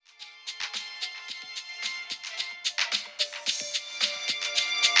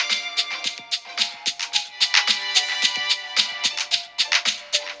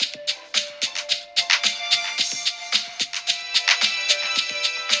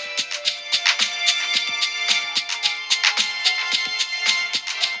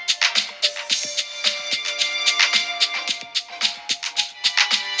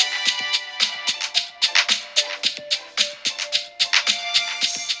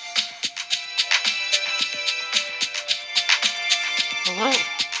Hello,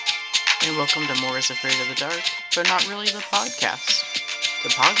 and welcome to More is Afraid of the Dark, but not really the podcast. The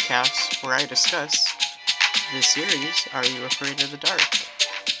podcast where I discuss the series Are You Afraid of the Dark?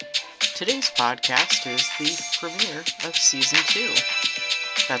 Today's podcast is the premiere of Season 2.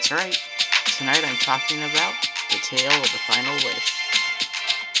 That's right, tonight I'm talking about The Tale of the Final Wish.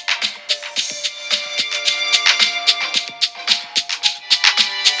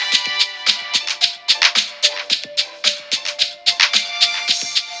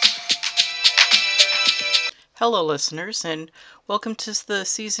 Hello, listeners, and welcome to the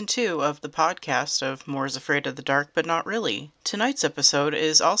Season 2 of the podcast of More is Afraid of the Dark, but not really. Tonight's episode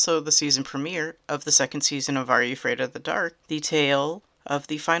is also the season premiere of the second season of Are You Afraid of the Dark? The Tale of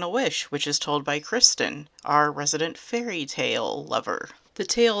the Final Wish, which is told by Kristen, our resident fairy tale lover. The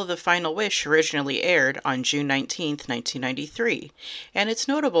Tale of the Final Wish originally aired on June 19th, 1993, and it's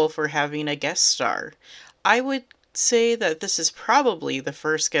notable for having a guest star. I would say that this is probably the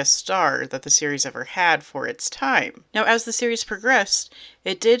first guest star that the series ever had for its time. Now, as the series progressed,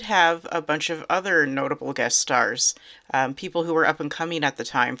 it did have a bunch of other notable guest stars, people who were up and coming at the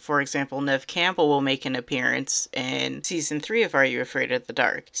time. For example, Neve Campbell will make an appearance in Season 3 of Are You Afraid of the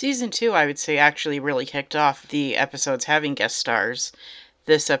Dark? Season 2, I would say, actually really kicked off the episodes having guest stars.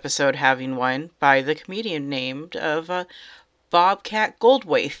 This episode having one by the comedian named Bobcat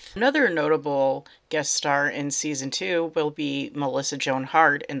Goldthwait. Another notable guest star in Season 2 will be Melissa Joan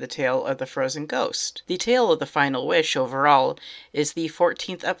Hart in The Tale of the Frozen Ghost. The Tale of the Final Wish overall is the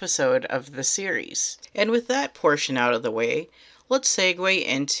 14th episode of the series. And with that portion out of the way, let's segue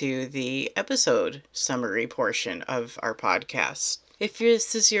into the episode summary portion of our podcast. If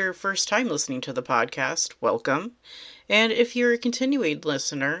this is your first time listening to the podcast, welcome. And if you're a continuing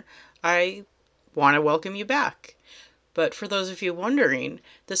listener, I want to welcome you back. But for those of you wondering,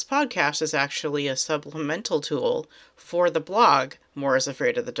 this podcast is actually a supplemental tool for the blog, More is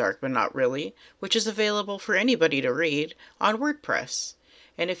Afraid of the Dark, but not really, which is available for anybody to read on WordPress.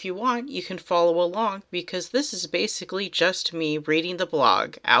 And if you want, you can follow along because this is basically just me reading the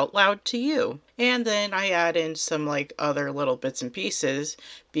blog out loud to you. And then I add in some other little bits and pieces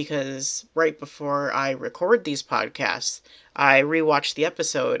because right before I record these podcasts, I rewatch the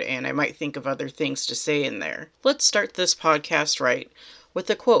episode and I might think of other things to say in there. Let's start this podcast right with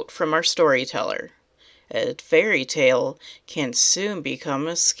a quote from our storyteller. A fairy tale can soon become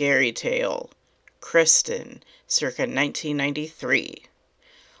a scary tale. Kristen, circa 1993.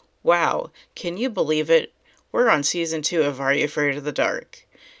 Wow, can you believe it? We're on Season 2 of Are You Afraid of the Dark?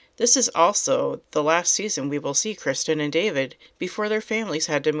 This is also the last season we will see Kristen and David before their families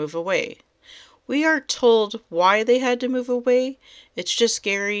had to move away. We are told why they had to move away. It's just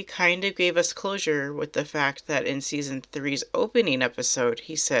Gary kind of gave us closure with the fact that in Season 3's opening episode,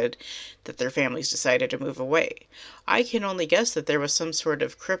 he said that their families decided to move away. I can only guess that there was some sort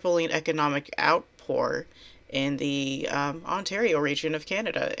of crippling economic outpour in the Ontario region of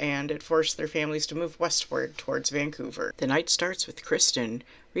Canada, and it forced their families to move westward towards Vancouver. The night starts with Kristen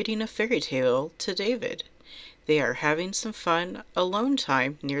reading a fairy tale to David. They are having some fun alone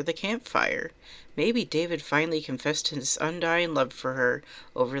time near the campfire. Maybe David finally confessed his undying love for her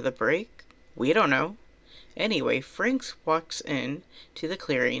over the break? We don't know. Anyway, Frank walks in to the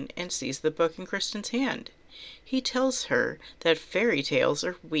clearing and sees the book in Kristen's hand. He tells her that fairy tales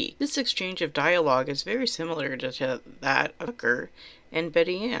are weak. This exchange of dialogue is very similar to that of Tucker and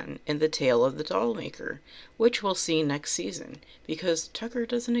Betty Ann in The Tale of the Dollmaker, which we'll see next season, because Tucker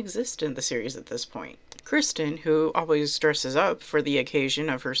doesn't exist in the series at this point. Kristen, who always dresses up for the occasion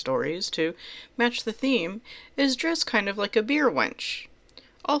of her stories to match the theme, is dressed kind of like a beer wench.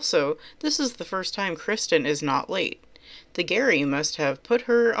 Also, this is the first time Kristen is not late. The Gary must have put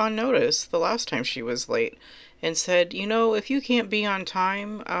her on notice the last time she was late and said, if you can't be on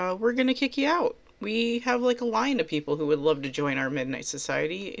time, we're going to kick you out. We have a line of people who would love to join our Midnight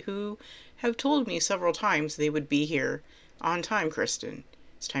Society who have told me several times they would be here on time, Kristen.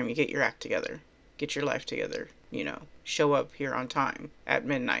 It's time you get your act together. Get your life together. Show up here on time at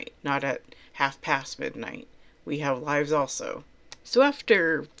midnight, not at midnight. midnight. We have lives also. So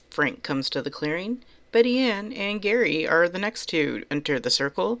after Frank comes to the clearing, Betty Ann and Gary are the next to enter the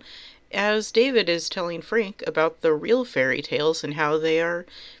circle, as David is telling Frank about the real fairy tales and how they are,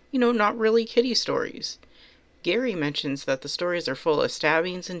 not really kiddie stories. Gary mentions that the stories are full of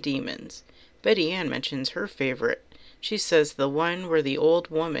stabbings and demons. Betty Ann mentions her favorite. She says the one where the old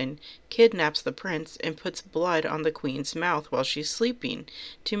woman kidnaps the prince and puts blood on the queen's mouth while she's sleeping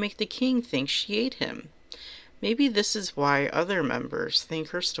to make the king think she ate him. Maybe this is why other members think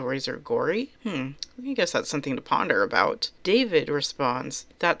her stories are gory? I guess that's something to ponder about. David responds,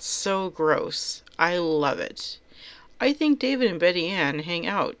 "That's so gross. I love it. I think David and Betty Ann hang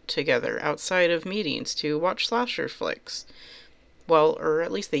out together outside of meetings to watch slasher flicks. Well, or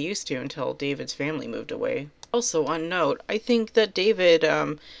at least they used to until David's family moved away. Also, on note, I think that David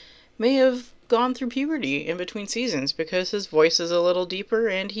may have gone through puberty in between seasons because his voice is a little deeper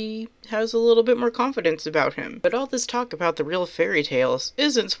and he has a little bit more confidence about him. But all this talk about the real fairy tales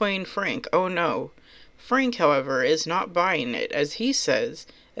isn't swaying Frank, oh no. Frank, however, is not buying it, as he says,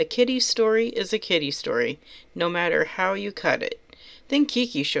 a kiddie story is a kiddie story, no matter how you cut it. Then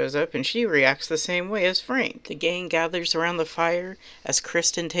Kiki shows up and she reacts the same way as Frank. The gang gathers around the fire as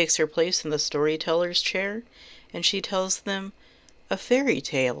Kristen takes her place in the storyteller's chair, and she tells them, a fairy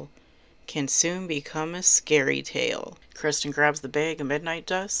tale can soon become a scary tale. Kristen grabs the bag of midnight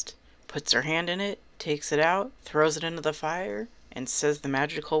dust, puts her hand in it, takes it out, throws it into the fire, and says the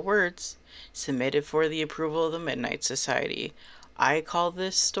magical words, submitted for the approval of the Midnight Society. I call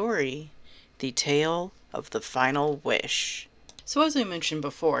this story The Tale of the Final Wish. So as I mentioned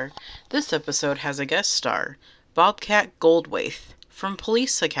before, this episode has a guest star, Bobcat Goldthwait, from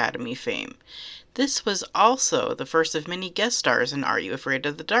Police Academy fame. This was also the first of many guest stars in Are You Afraid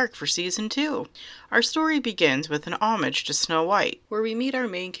of the Dark for Season 2. Our story begins with an homage to Snow White, where we meet our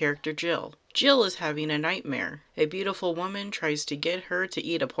main character Jill. Jill is having a nightmare. A beautiful woman tries to get her to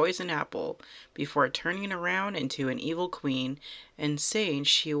eat a poison apple before turning around into an evil queen and saying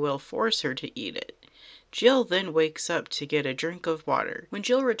she will force her to eat it. Jill then wakes up to get a drink of water. When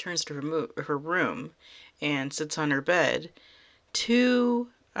Jill returns to her room and sits on her bed, two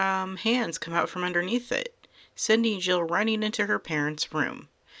hands come out from underneath it, sending Jill running into her parents' room.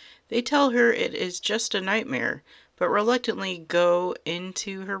 They tell her it is just a nightmare, but reluctantly go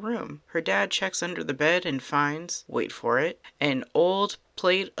into her room. Her dad checks under the bed and finds, wait for it, an old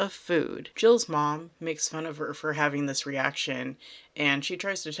plate of food. Jill's mom makes fun of her for having this reaction, and she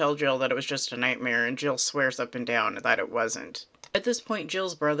tries to tell Jill that it was just a nightmare, and Jill swears up and down that it wasn't. At this point,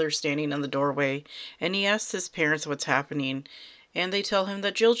 Jill's brother's standing in the doorway, and he asks his parents what's happening, and they tell him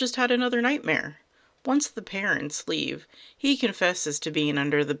that Jill just had another nightmare. Once the parents leave, he confesses to being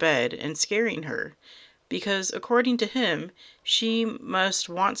under the bed and scaring her, because according to him, she must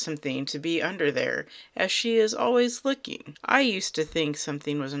want something to be under there, as she is always looking. I used to think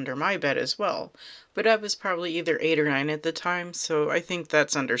something was under my bed as well, but I was probably either 8 or 9 at the time, so I think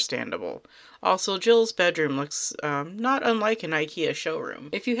that's understandable. Also, Jill's bedroom looks not unlike an IKEA showroom.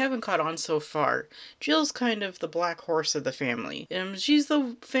 If you haven't caught on so far, Jill's kind of the black horse of the family. She's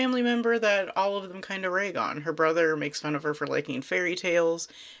the family member that all of them kind of rag on. Her brother makes fun of her for liking fairy tales,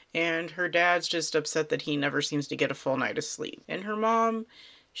 and her dad's just upset that he never seems to get a full night of sleep. And her mom,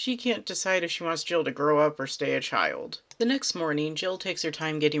 she can't decide if she wants Jill to grow up or stay a child. The next morning, Jill takes her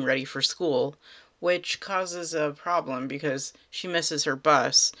time getting ready for school, which causes a problem because she misses her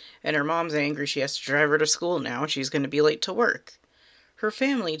bus, and her mom's angry she has to drive her to school now and she's going to be late to work. Her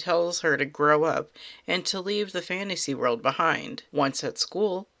family tells her to grow up and to leave the fantasy world behind. Once at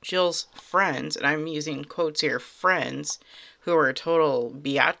school, Jill's friends, and I'm using quotes here, friends, who are total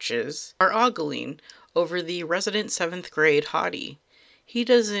biatches, are ogling over the resident 7th grade hottie. He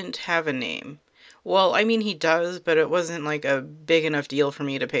doesn't have a name. Well, I mean he does, but it wasn't like a big enough deal for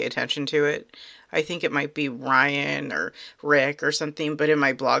me to pay attention to it. I think it might be Ryan or Rick or something, but in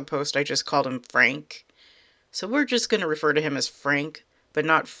my blog post I just called him Frank. So we're just going to refer to him as Frank, but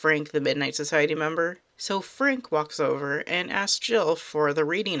not Frank the Midnight Society member. So Frank walks over and asks Jill for the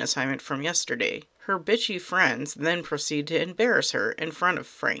reading assignment from yesterday. Her bitchy friends then proceed to embarrass her in front of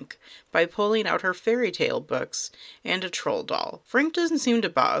Frank by pulling out her fairy tale books and a troll doll. Frank doesn't seem to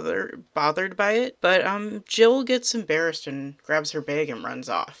bothered by it, but Jill gets embarrassed and grabs her bag and runs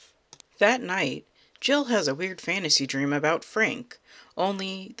off. That night, Jill has a weird fantasy dream about Frank,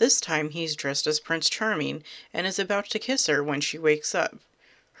 only this time he's dressed as Prince Charming and is about to kiss her when she wakes up.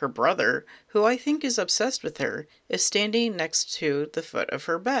 Her brother, who I think is obsessed with her, is standing next to the foot of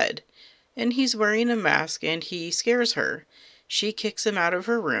her bed, and he's wearing a mask and he scares her. She kicks him out of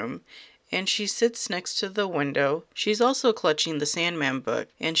her room, and she sits next to the window. She's also clutching the Sandman book,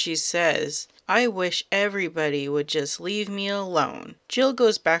 and she says, I wish everybody would just leave me alone. Jill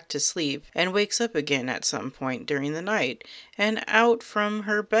goes back to sleep and wakes up again at some point during the night, and out from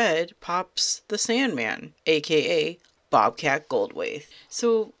her bed pops the Sandman, aka Bobcat Goldthwait.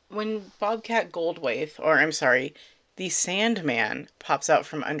 So when Bobcat Goldthwait, the Sandman pops out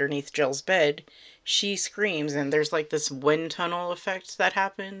from underneath Jill's bed, she screams, and there's like this wind tunnel effect that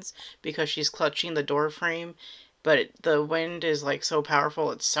happens because she's clutching the door frame, but the wind is like so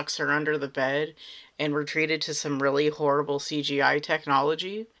powerful it sucks her under the bed, and were treated to some really horrible CGI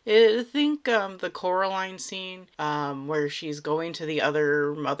technology. I think the Coraline scene where she's going to the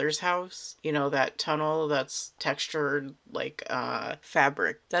other mother's house, you know, that tunnel that's textured like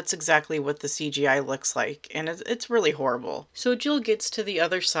fabric. That's exactly what the CGI looks like, and it's really horrible. So Jill gets to the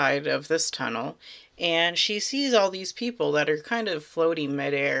other side of this tunnel, and she sees all these people that are kind of floating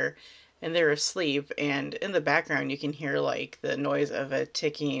midair, and they're asleep, and in the background you can hear like the noise of a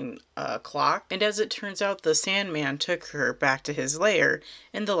ticking clock. And as it turns out, the Sandman took her back to his lair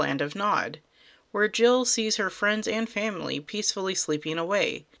in the land of Nod, where Jill sees her friends and family peacefully sleeping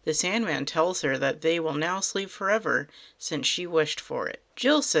away. The Sandman tells her that they will now sleep forever, since she wished for it.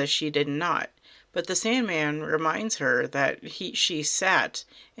 Jill says she did not, but the Sandman reminds her that she sat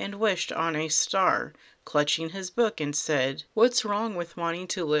and wished on a star, clutching his book, and said, "What's wrong with wanting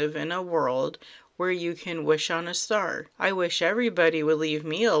to live in a world where you can wish on a star? I wish everybody would leave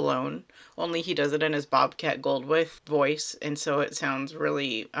me alone." Only he does it in his Bobcat Goldthwait voice, and so it sounds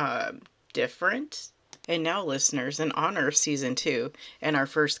really different. And now, listeners, in honor of season 2 and our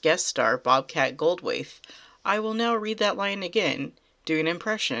first guest star, Bobcat Goldthwait, I will now read that line again, do an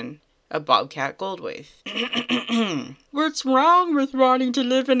impression of Bobcat Goldthwait. What's wrong with wanting to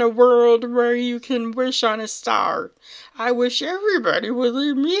live in a world where you can wish on a star? I wish everybody would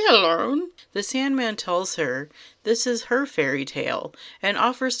leave me alone. The Sandman tells her this is her fairy tale and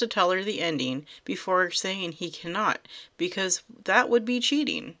offers to tell her the ending before saying he cannot, because that would be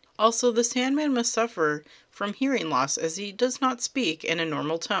cheating. Also, the Sandman must suffer from hearing loss as he does not speak in a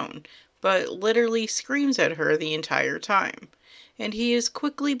normal tone, but literally screams at her the entire time. And he is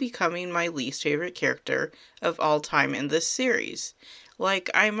quickly becoming my least favorite character of all time in this series. Like,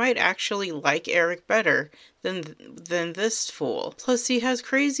 I might actually like Eric better than this fool. Plus, he has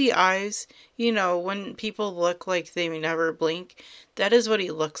crazy eyes. You know, when people look like they never blink, that is what he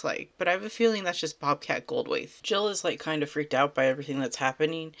looks like. But I have a feeling that's just Bobcat Goldthwait. Jill is like kind of freaked out by everything that's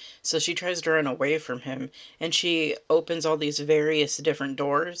happening, so she tries to run away from him, and she opens all these various different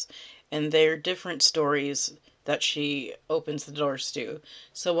doors, and they're different stories that she opens the doors to.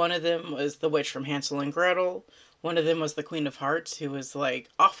 So one of them was the witch from Hansel and Gretel. One of them was the Queen of Hearts, who was like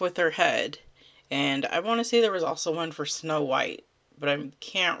off with her head. And I want to say there was also one for Snow White, but I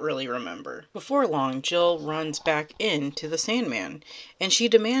can't really remember. Before long, Jill runs back into the Sandman, and she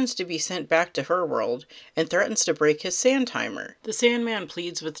demands to be sent back to her world and threatens to break his sand timer. The Sandman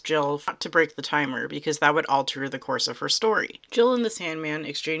pleads with Jill not to break the timer because that would alter the course of her story. Jill and the Sandman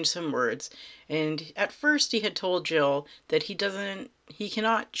exchange some words, and at first he had told Jill that he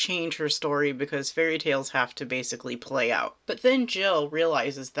cannot change her story because fairy tales have to basically play out. But then Jill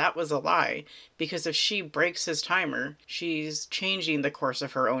realizes that was a lie, because if she breaks his timer, she's changing the course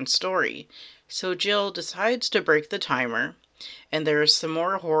of her own story. So Jill decides to break the timer, and there's some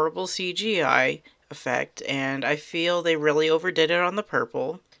more horrible CGI effect, and I feel they really overdid it on the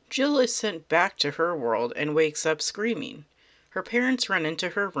purple. Jill is sent back to her world and wakes up screaming. Her parents run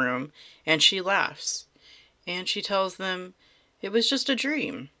into her room, and she laughs. And she tells them it was just a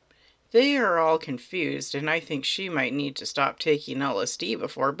dream. They are all confused, and I think she might need to stop taking LSD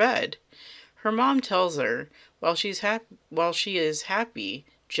before bed. Her mom tells her, while she is happy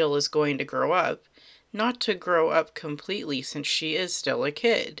Jill is going to grow up, not to grow up completely since she is still a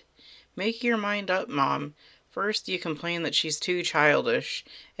kid. Make your mind up, Mom. First you complain that she's too childish,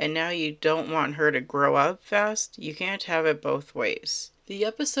 and now you don't want her to grow up fast? You can't have it both ways. The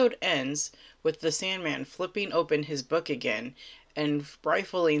episode ends with the Sandman flipping open his book again and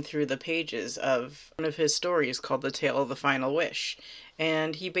rifling through the pages of one of his stories called The Tale of the Final Wish.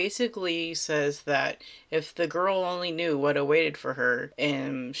 And he basically says that if the girl only knew what awaited for her,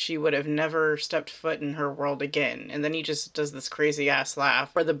 she would have never stepped foot in her world again. And then he just does this crazy ass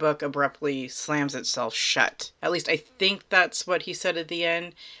laugh where the book abruptly slams itself shut. At least I think that's what he said at the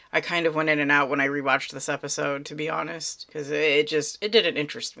end. I kind of went in and out when I rewatched this episode, to be honest, because it didn't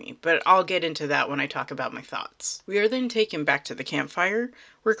interest me. But I'll get into that when I talk about my thoughts. We are then taken back to the campfire,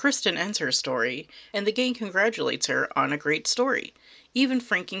 where Kristen ends her story, and the gang congratulates her on a great story. Even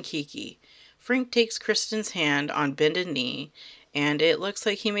Frank and Kiki. Frank takes Kristen's hand on bended knee, and it looks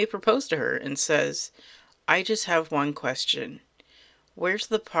like he may propose to her, and says, "I just have one question. Where's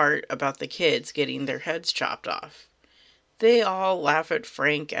the part about the kids getting their heads chopped off?" They all laugh at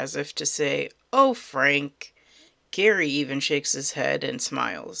Frank as if to say, "Oh, Frank." Gary even shakes his head and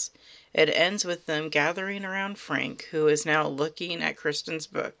smiles. It ends with them gathering around Frank, who is now looking at Kristen's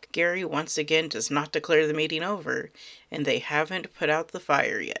book. Gary once again does not declare the meeting over, and they haven't put out the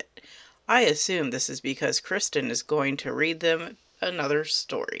fire yet. I assume this is because Kristen is going to read them another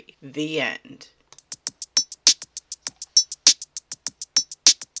story. The end.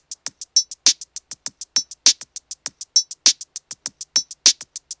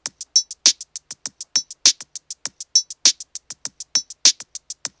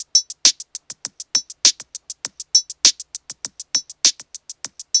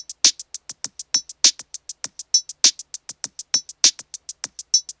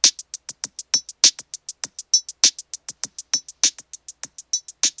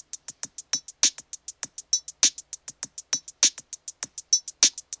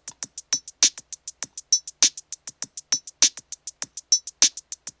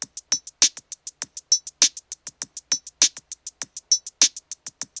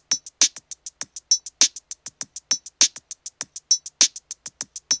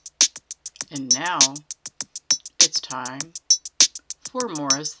 And now, it's time for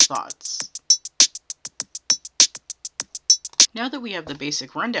Mora's thoughts. Now that we have the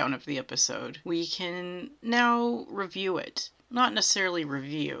basic rundown of the episode, we can now review it. Not necessarily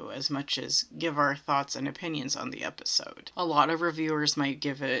review as much as give our thoughts and opinions on the episode. A lot of reviewers might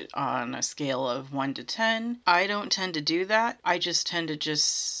give it on a scale of 1 to 10. I don't tend to do that. I just tend to just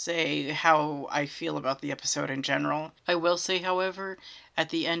say how I feel about the episode in general. I will say, however, at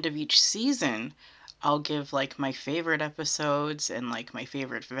the end of each season, I'll give like my favorite episodes and like my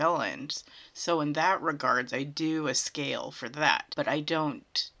favorite villains. So in that regards, I do a scale for that, but I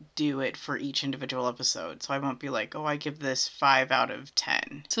don't do it for each individual episode. So I won't be like, oh, I give this 5 out of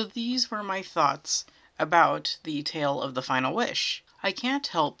 10. So these were my thoughts about the Tale of the Final Wish. I can't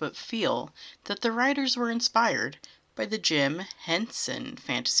help but feel that the writers were inspired by the Jim Henson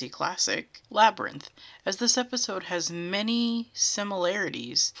fantasy classic, Labyrinth, as this episode has many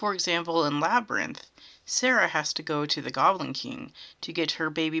similarities. For example, in Labyrinth, Sarah has to go to the Goblin King to get her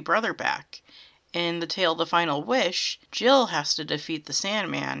baby brother back. In the Tale The Final Wish, Jill has to defeat the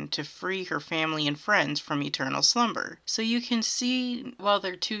Sandman to free her family and friends from eternal slumber. So you can see, while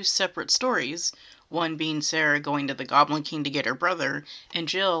they're two separate stories, one being Sarah going to the Goblin King to get her brother, and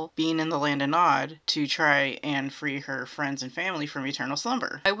Jill being in the Land of Nod to try and free her friends and family from eternal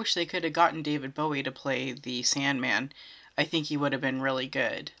slumber. I wish they could have gotten David Bowie to play the Sandman. I think he would have been really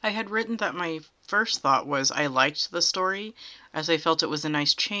good. I had written that my first thought was I liked the story, as I felt it was a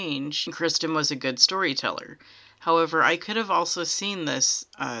nice change, and Kristen was a good storyteller. However, I could have also seen this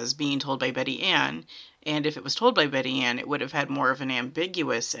as being told by Betty Ann, and if it was told by Betty Ann, it would have had more of an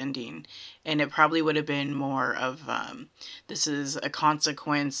ambiguous ending, and it probably would have been more of, this is a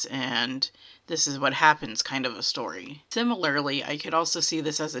consequence and this is what happens kind of a story. Similarly, I could also see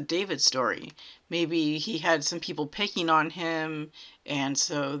this as a David story. Maybe he had some people picking on him, and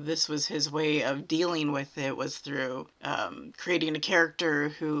so this was his way of dealing with it, was through creating a character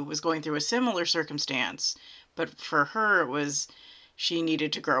who was going through a similar circumstance. But for her, it was she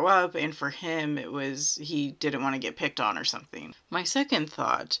needed to grow up, and for him, it was he didn't want to get picked on or something. My second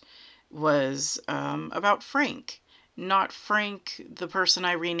thought was about Frank. Not Frank, the person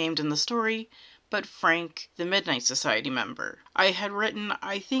I renamed in the story, but Frank, the Midnight Society member. I had written,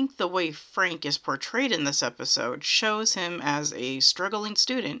 I think the way Frank is portrayed in this episode shows him as a struggling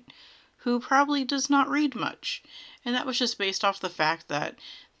student who probably does not read much. And that was just based off the fact that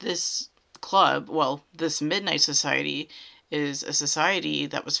this club, well, this Midnight Society, is a society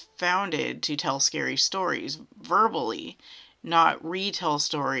that was founded to tell scary stories verbally, not retell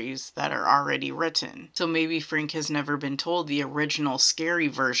stories that are already written. So maybe Frank has never been told the original scary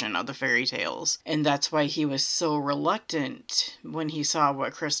version of the fairy tales, and that's why he was so reluctant when he saw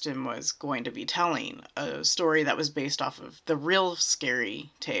what Kristen was going to be telling, a story that was based off of the real scary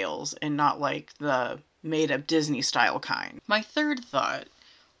tales and not like the made-up Disney style kind. My third thought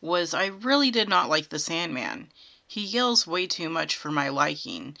was I really did not like the Sandman. He yells way too much for my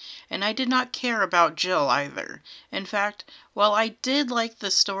liking, and I did not care about Jill either. In fact, while I did like the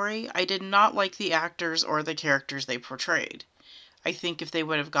story, I did not like the actors or the characters they portrayed. I think if they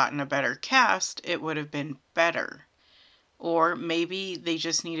would have gotten a better cast, it would have been better. Or maybe they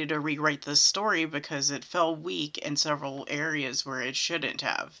just needed to rewrite the story because it fell weak in several areas where it shouldn't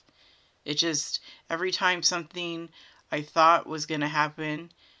have. It just, every time something I thought was going to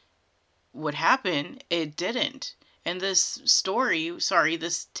happen would happen, it didn't. And this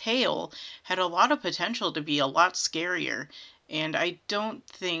this tale had a lot of potential to be a lot scarier. And I don't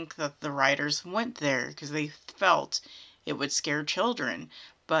think that the writers went there because they felt it would scare children.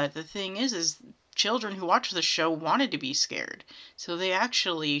 But the thing is children who watch the show wanted to be scared. So they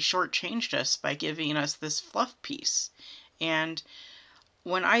actually shortchanged us by giving us this fluff piece. And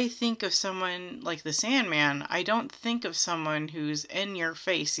when I think of someone like the Sandman, I don't think of someone who's in your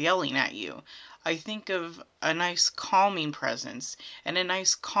face yelling at you. I think of a nice calming presence and a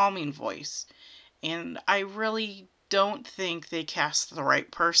nice calming voice. And I really don't think they cast the right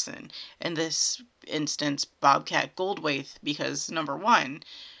person. In this instance, Bobcat Goldthwait, because number one,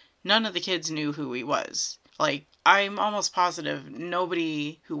 none of the kids knew who he was. Like, I'm almost positive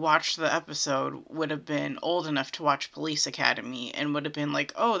nobody who watched the episode would have been old enough to watch Police Academy and would have been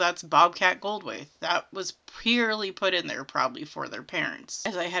like, oh, that's Bobcat Goldthwait. That was purely put in there probably for their parents.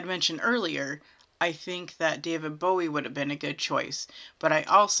 As I had mentioned earlier, I think that David Bowie would have been a good choice, but I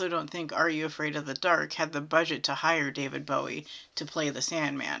also don't think Are You Afraid of the Dark had the budget to hire David Bowie to play the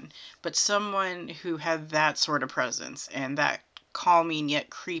Sandman. But someone who had that sort of presence and that calming yet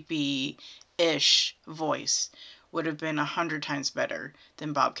creepy-ish voice would have been 100 times better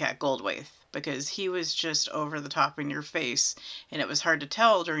than Bobcat Goldthwait, because he was just over the top in your face, and it was hard to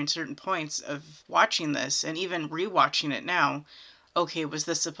tell during certain points of watching this, and even rewatching it now, okay, was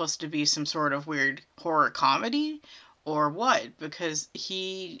this supposed to be some sort of weird horror comedy? Or what? Because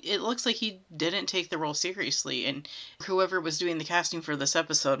it looks like he didn't take the role seriously, and whoever was doing the casting for this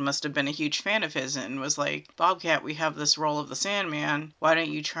episode must have been a huge fan of his and was like, Bobcat, we have this role of the Sandman, why don't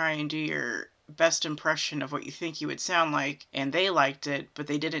you try and do your best impression of what you think you would sound like? And they liked it, but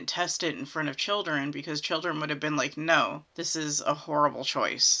they didn't test it in front of children, because children would have been like, no, this is a horrible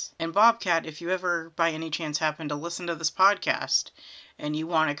choice. And Bobcat, if you ever by any chance happen to listen to this podcast and you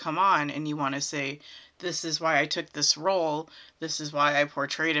want to come on and you want to say, this is why I took this role, this is why I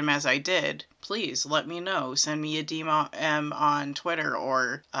portrayed him as I did, please let me know. Send me a DM on Twitter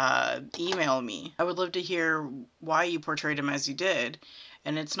or email me. I would love to hear why you portrayed him as you did.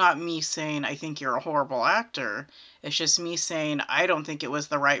 And it's not me saying I think you're a horrible actor. It's just me saying I don't think it was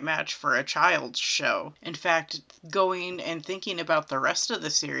the right match for a child's show. In fact, going and thinking about the rest of the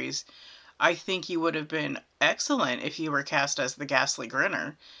series, I think you would have been excellent if you were cast as the Ghastly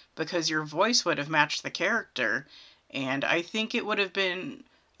Grinner, because your voice would have matched the character, and I think it would have been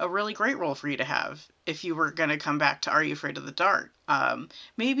a really great role for you to have if you were going to come back to Are You Afraid of the Dark?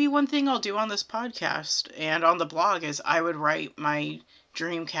 Maybe one thing I'll do on this podcast and on the blog is I would write my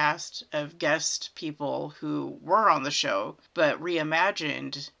dream cast of guest people who were on the show, but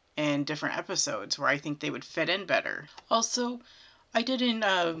reimagined in different episodes where I think they would fit in better. Also, I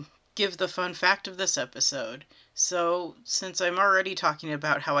didn't give the fun fact of this episode. So, since I'm already talking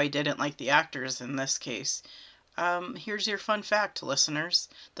about how I didn't like the actors in this case, here's your fun fact, listeners.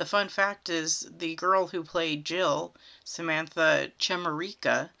 The fun fact is the girl who played Jill, Samantha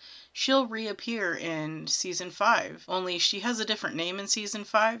Chemerica, she'll reappear in Season 5, only she has a different name in Season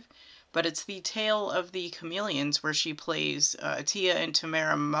 5, but it's the Tale of the Chameleons, where she plays Tia and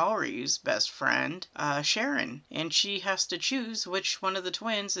Tamara Mowry's best friend, Sharon. And she has to choose which one of the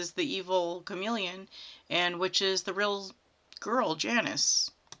twins is the evil chameleon and which is the real girl,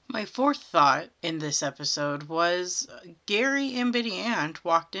 Janice. My fourth thought in this episode was Gary and Betty Ann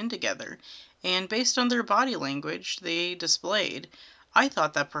walked in together, and based on their body language they displayed, I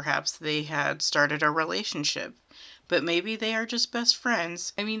thought that perhaps they had started a relationship. But maybe they are just best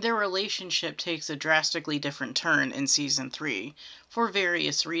friends. I mean, their relationship takes a drastically different turn in Season 3 for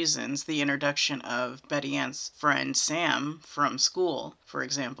various reasons. The introduction of Betty Ann's friend Sam from school, for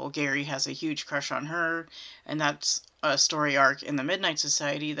example. Gary has a huge crush on her, and that's a story arc in the Midnight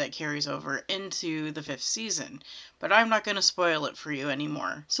Society that carries over into the 5th season. But I'm not going to spoil it for you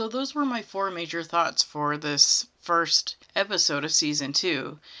anymore. So those were my 4 major thoughts for this first episode of Season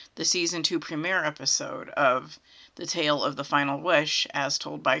 2, the Season 2 premiere episode of The Tale of the Final Wish, as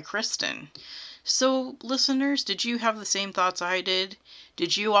told by Kristen. So, listeners, did you have the same thoughts I did?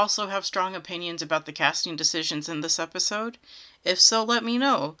 Did you also have strong opinions about the casting decisions in this episode? If so, let me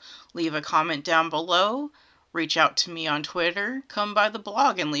know. Leave a comment down below. Reach out to me on Twitter. Come by the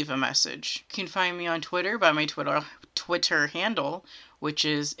blog and leave a message. You can find me on Twitter by my Twitter handle, which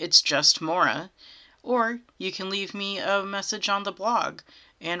is It's Just Maura. Or you can leave me a message on the blog.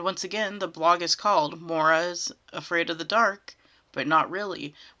 And once again, the blog is called Maura's Afraid of the Dark, but Not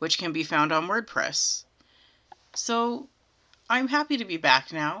Really, which can be found on WordPress. So, I'm happy to be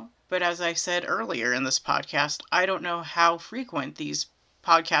back now, but as I said earlier in this podcast, I don't know how frequent these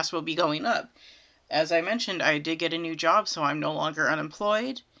podcasts will be going up. As I mentioned, I did get a new job, so I'm no longer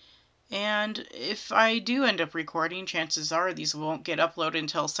unemployed. And if I do end up recording, chances are these won't get uploaded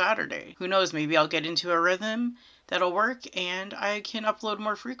until Saturday. Who knows, maybe I'll get into a rhythm that'll work and I can upload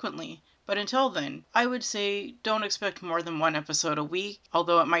more frequently. But until then, I would say don't expect more than 1 episode a week,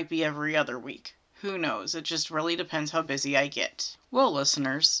 although it might be every other week. Who knows, it just really depends how busy I get. Well,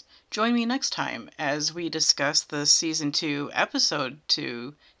 listeners, join me next time as we discuss the Season 2, Episode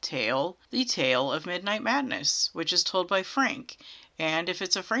 2 tale, The Tale of Midnight Madness, which is told by Frank. And if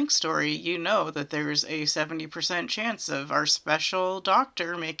it's a Frank story, you know that there's a 70% chance of our special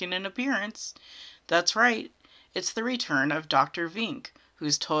doctor making an appearance. That's right, it's the return of Dr. Vink,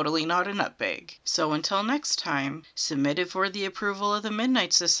 who's totally not a nutbag. So until next time, submitted for the approval of the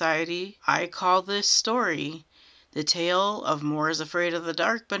Midnight Society, I call this story The Tale of Maura's Afraid of the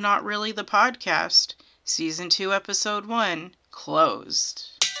Dark, but Not Really, the podcast, Season 2, Episode 1,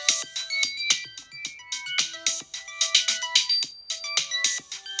 closed.